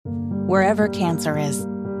Wherever cancer is,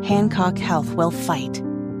 Hancock Health will fight.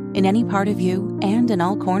 In any part of you and in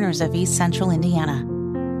all corners of East Central Indiana.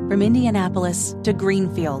 From Indianapolis to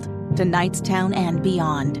Greenfield to Knightstown and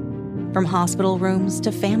beyond. From hospital rooms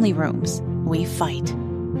to family rooms, we fight.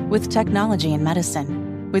 With technology and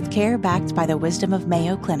medicine, with care backed by the wisdom of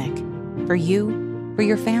Mayo Clinic. For you, for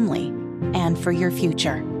your family, and for your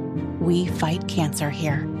future. We fight cancer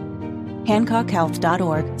here.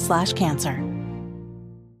 HancockHealth.org/cancer.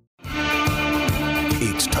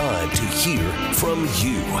 It's time to hear from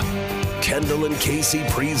you. Kendall and Casey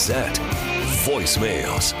present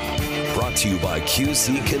Voicemails. Brought to you by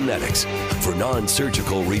QC Kinetics for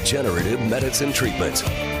non-surgical regenerative medicine treatments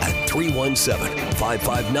at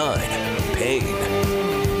 317-559-PAIN.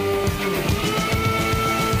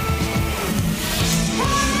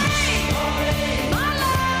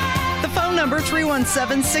 Number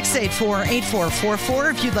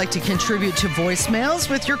 317-684-8444 if you'd like to contribute to voicemails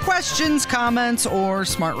with your questions, comments, or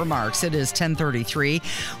smart remarks. It is 10:33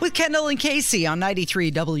 with Kendall and Casey on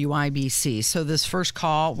 93 WIBC. So this first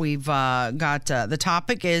call, we've got the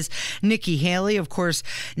topic is Nikki Haley. Of course,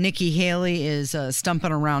 Nikki Haley is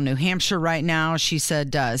stumping around New Hampshire right now. She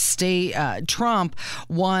said Trump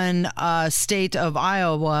won a state of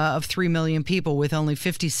Iowa of 3 million people with only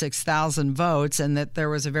 56,000 votes, and that there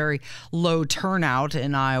was a very low turnout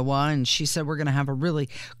in Iowa, and she said we're going to have a really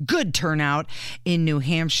good turnout in New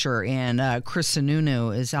Hampshire, and Chris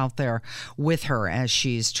Sununu is out there with her as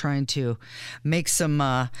she's trying to make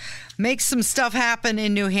some stuff happen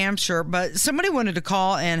in New Hampshire. But somebody wanted to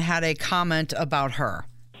call and had a comment about her.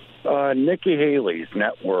 Nikki Haley's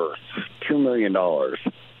net worth, $2 million. How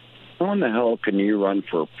in the hell can you run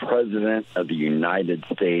for president of the United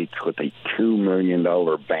States with a $2 million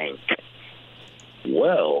bank?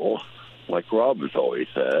 Well, like Rob has always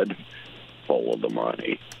said, follow the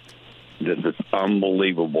money. This is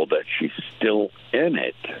unbelievable that she's still in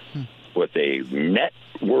it with a net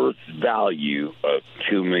worth value of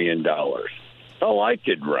 $2 million. Oh, I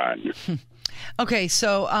could run. Okay,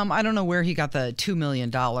 so I don't know where he got the $2 million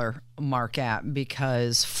mark at,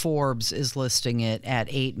 because Forbes is listing it at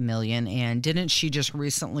 $8 million. And didn't she just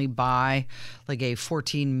recently buy like a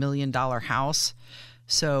 $14 million house?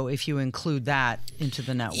 So if you include that into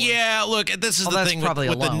the net worth. Yeah, look, this is the thing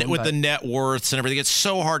with the net worths and everything. It's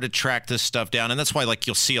so hard to track this stuff down. And that's why, like,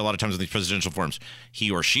 you'll see a lot of times in these presidential forums,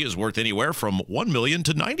 he or she is worth anywhere from $1 million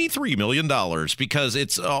to $93 million, because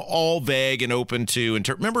it's all vague and open to.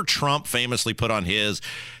 Remember Trump famously put on his,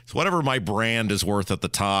 whatever my brand is worth at the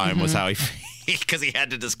time was how he, because he had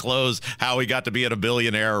to disclose how he got to be a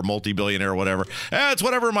billionaire or multi-billionaire or whatever. It's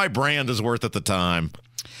whatever my brand is worth at the time.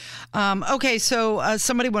 Okay, so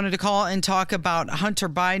somebody wanted to call and talk about Hunter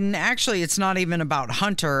Biden. Actually, it's not even about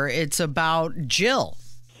Hunter. It's about Jill.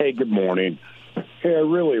 Hey, good morning. Hey, I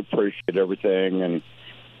really appreciate everything and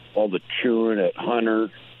all the chewing at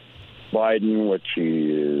Hunter Biden, which he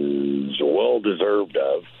is well-deserved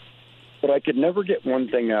of. But I could never get one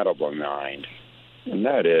thing out of my mind, and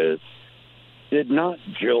that is, did not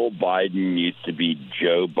Jill Biden used to be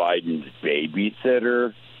Joe Biden's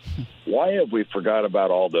babysitter? Why have we forgot about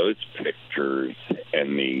all those pictures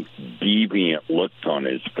and the deviant looks on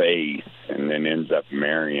his face and then ends up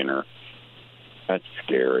marrying her? That's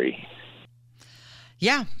scary.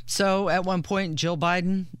 Yeah. So at one point, Jill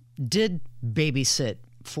Biden did babysit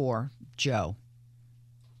for Joe.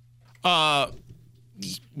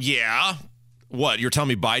 Yeah. What, you're telling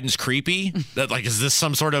me Biden's creepy? That, like, is this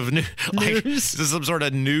some sort of news? Is this some sort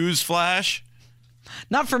of news flash?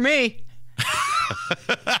 Not for me.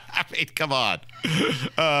 I mean, come on.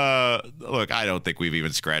 Look, I don't think we've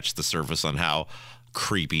even scratched the surface on how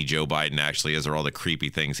creepy Joe Biden actually is, or all the creepy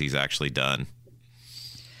things he's actually done.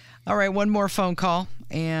 All right, one more phone call,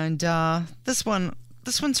 and this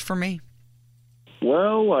one's for me.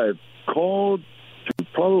 Well, I've called to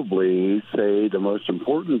probably say the most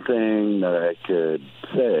important thing that I could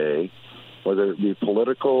say, whether it be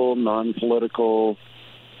political, non-political,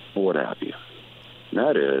 or what have you. And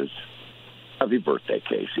that is, happy birthday,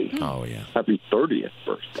 Casey. Oh, yeah. Happy 30th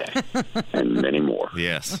birthday. And many more.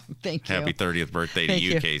 Yes. Thank you. Happy 30th birthday to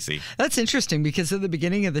you, Casey. That's interesting, because at the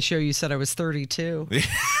beginning of the show, you said I was 32.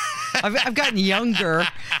 I've gotten younger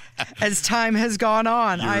as time has gone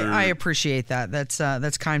on. I appreciate that.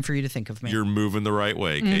 That's kind for you to think of me. You're moving the right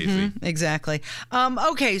way, Casey. Mm-hmm, exactly.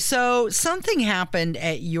 Okay, so something happened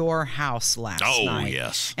at your house last night. Oh,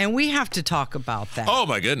 yes. And we have to talk about that. Oh,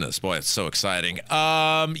 my goodness. Boy, it's so exciting.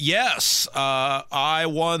 Yes, I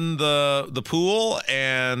won the pool,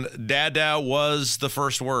 and Dada was the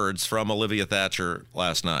first words from Olivia Thatcher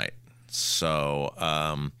last night. So,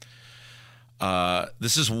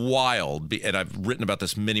 this is wild, and I've written about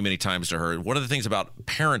this many, many times to her. One of the things about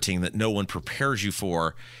parenting that no one prepares you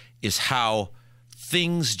for is how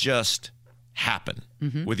things just happen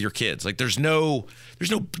with your kids. Like there's no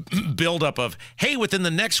buildup of, hey, within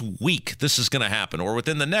the next week, this is going to happen, or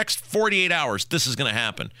within the next 48 hours, this is going to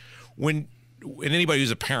happen. And anybody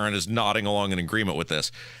who's a parent is nodding along in agreement with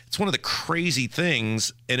this. It's one of the crazy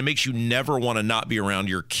things, and it makes you never want to not be around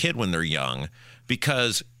your kid when they're young,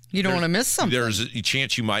 because you don't want to miss something. There's a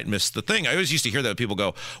chance you might miss the thing. I always used to hear that people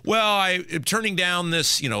go, well, I'm turning down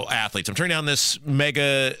this, athletes. I'm turning down this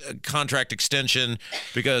mega contract extension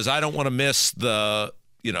because I don't want to miss the,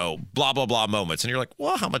 blah, blah, blah moments. And you're like,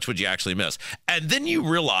 well, how much would you actually miss? And then you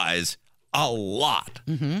realize a lot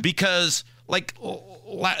because,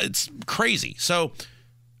 it's crazy. So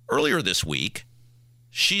earlier this week,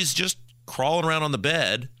 she's just crawling around on the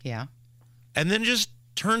bed. Yeah. And then just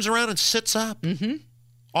turns around and sits up.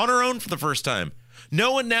 On her own for the first time.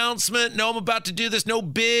 No announcement. No, I'm about to do this. No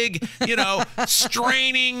big,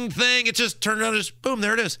 straining thing. It just turned out, just boom,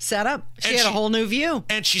 there it is. Set up. She had a whole new view.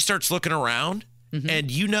 And she starts looking around. And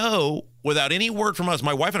without any word from us,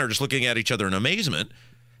 my wife and I are just looking at each other in amazement.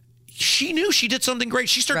 She knew she did something great.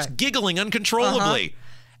 She starts giggling uncontrollably.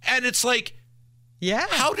 And it's like, yeah,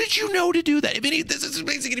 how did you know to do that? I mean, this is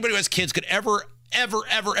amazing. Anybody who has kids could ever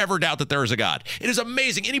doubt that there is a God. It is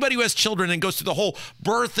amazing. Anybody who has children and goes through the whole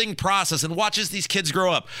birthing process and watches these kids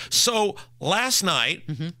grow up. So last night,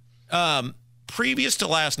 previous to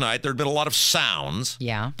last night, there'd been a lot of sounds.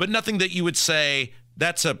 Yeah. But nothing that you would say,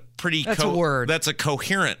 that's a pretty a word. That's a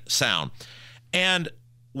coherent sound. And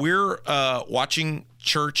we're watching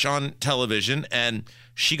church on television, and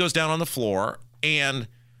she goes down on the floor and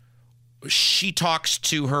she talks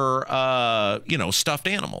to her, stuffed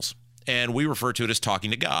animals. And we refer to it as talking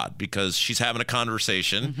to God because she's having a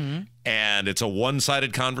conversation and it's a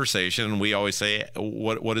one-sided conversation. And we always say,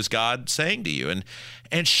 what is God saying to you?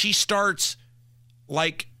 And she starts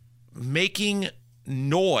making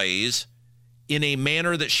noise in a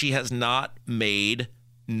manner that she has not made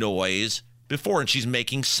noise before. And she's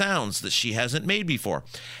making sounds that she hasn't made before.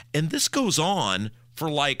 And this goes on for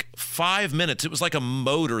 5 minutes. It was like a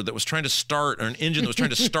motor that was trying to start, or an engine that was trying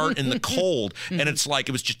to start in the cold. And it's like,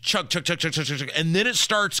 it was just chug, chug, chug, chug, chug, chug, chug. And then it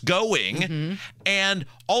starts going. And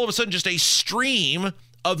all of a sudden, just a stream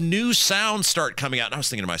of new sounds start coming out. And I was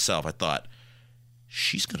thinking to myself, I thought,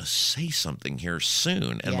 she's going to say something here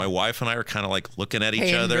soon. And my wife and I are kind of looking at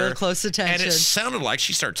each other. Real close attention. And it sounded like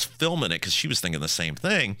she starts filming it because she was thinking the same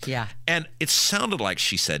thing. Yeah. And it sounded like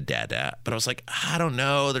she said dada. But I was like, I don't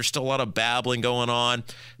know. There's still a lot of babbling going on.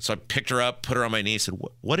 So I picked her up, put her on my knee, said,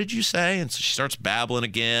 what did you say? And so she starts babbling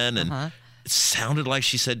again. And it sounded like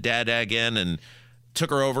she said dada again. And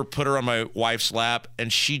took her over, put her on my wife's lap.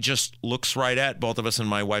 And she just looks right at both of us. And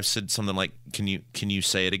my wife said something like, can you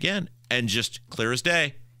say it again? And just clear as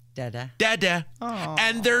day. Dada. Dada. Aww.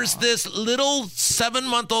 And there's this little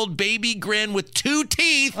 7-month-old baby grin with 2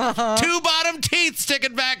 teeth, 2 bottom teeth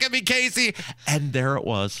sticking back at me, Casey. And there it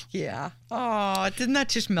was. Yeah. Oh, didn't that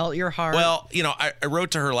just melt your heart? Well, I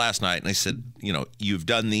wrote to her last night and I said, you've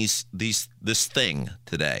done this thing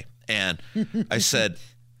today. And I said,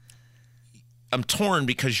 I'm torn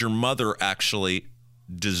because your mother actually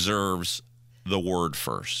deserves the word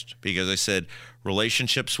first. Because I said,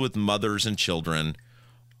 relationships with mothers and children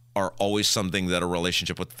are always something that a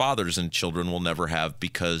relationship with fathers and children will never have,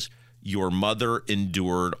 because your mother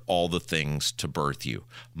endured all the things to birth you.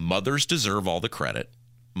 Mothers deserve all the credit.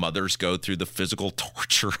 Mothers go through the physical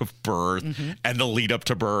torture of birth and the lead up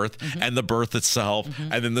to birth and the birth itself,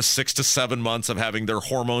 and then the 6 to 7 months of having their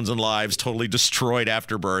hormones and lives totally destroyed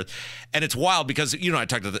after birth. And it's wild because I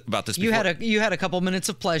talked about this before. You had a couple minutes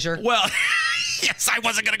of pleasure. Well, yes, I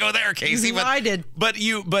wasn't going to go there, Casey. But I did. But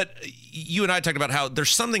you and I talked about how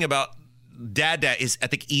there's something about dada is, I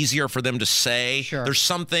think, easier for them to say. Sure. There's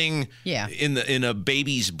something in a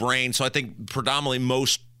baby's brain. So I think predominantly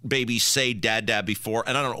most babies say dada before,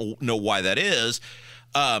 and I don't know why that is.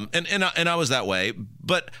 And I was that way.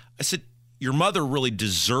 But I said, your mother really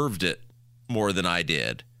deserved it more than I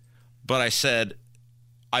did. But I said,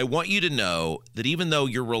 I want you to know that even though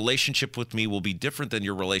your relationship with me will be different than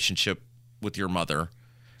your relationship with your mother,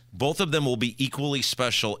 both of them will be equally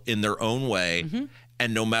special in their own way.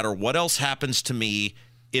 And no matter what else happens to me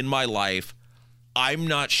in my life, I'm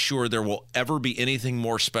not sure there will ever be anything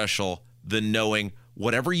more special than knowing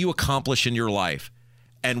whatever you accomplish in your life,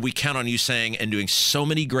 And we count on you saying and doing so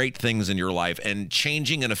many great things in your life and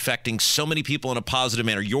changing and affecting so many people in a positive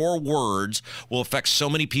manner. Your words will affect so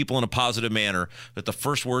many people in a positive manner that the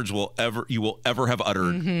first words you will ever have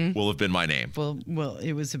uttered will have been my name. Well,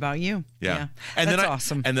 it was about you. Yeah. And that's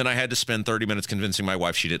awesome. And then I had to spend 30 minutes convincing my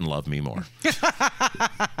wife she didn't love me more.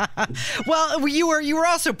 Well, you were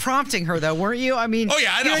also prompting her, though, weren't you? I mean, oh,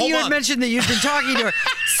 yeah, you had mentioned that you'd been talking to her.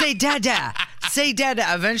 Say, Dada. Say Dada.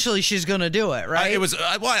 Eventually, she's going to do it, right?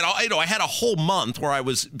 I had a whole month where I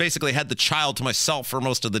was basically had the child to myself for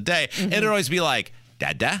most of the day. And it'd always be like,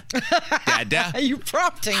 Dada? Dada? Are you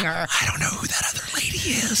prompting her? I don't know who that other lady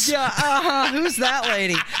is. Yeah, who's that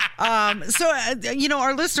lady?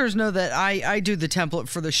 Our listeners know that I do the template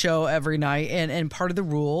for the show every night, and part of the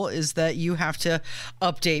rule is that you have to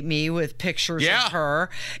update me with pictures of her,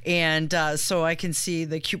 and so I can see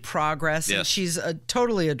the cute progress. Yes. And she's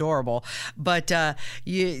totally adorable. But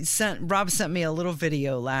Rob sent me a little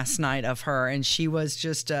video last night of her, and she was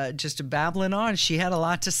just babbling on. She had a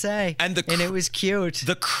lot to say, and it was cute.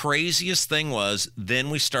 The craziest thing was then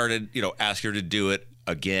we started, ask her to do it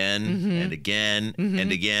again and again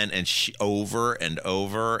and again, and she over and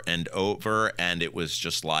over and over, and it was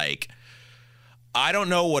just like, I don't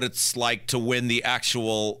know what it's like to win the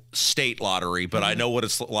actual state lottery, but I know what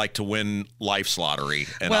it's like to win life's lottery,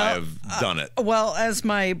 and I have done it. Well, as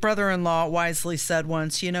my brother-in-law wisely said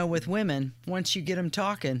once, with women, once you get them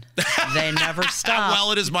talking, they never stop.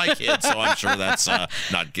 Well, it is my kid, so I'm sure that's not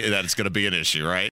that it's going to be an issue, right?